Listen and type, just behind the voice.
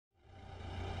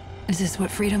Is this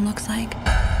what freedom looks like?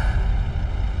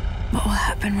 What will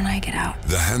happen when I get out?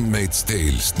 The Handmaid's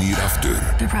Tale snýr aftur.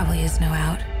 There probably is no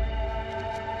out.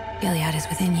 Gilead is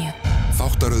within you.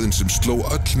 Þáttaröðin sem sló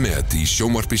öll met í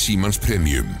Sjónvarpi Símans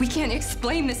Premium. We can't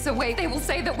explain this away. They will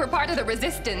say that we're part of the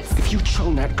resistance. If you'd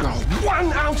shown that girl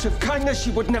 1 ounce of kindness,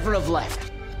 she would never have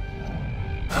left.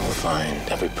 I will find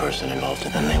every person involved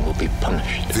and they will be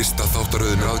punished. Fyrsta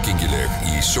þáttaröðin er aðgengileg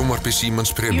í Sjónvarpi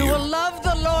Símans Premium. You will love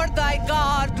the Lord thy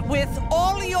God with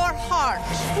all your heart,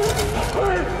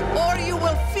 or you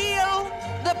will feel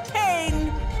the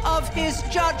pain of his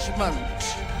judgment,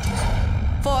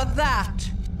 for that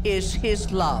is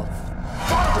his love.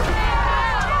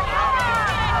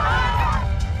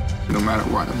 No matter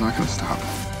what, I'm not gonna stop.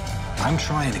 I'm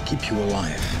trying to keep you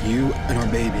alive, you and our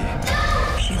baby.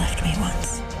 She left me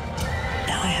once.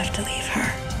 Now I have to leave her.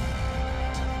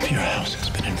 Your house has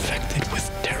been infected with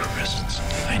terrorists.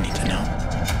 I need to know.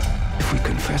 If we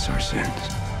confess our sins,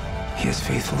 he is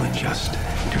faithful and just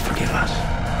to forgive us.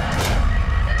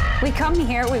 We come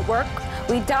here, we work,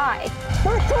 we die.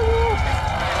 The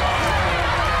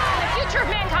future of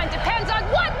mankind depends on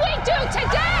what we do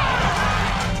today!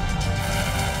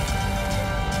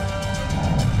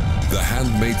 The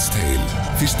Handmaid's Tale.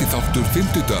 Fyrsti þáttur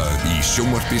 50 í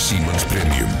Sjónvarpi Símans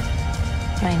Premium.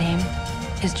 My name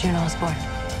is June Osborne.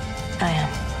 I am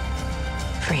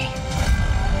free.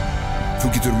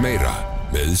 Þú getur meira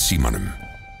með Símanum.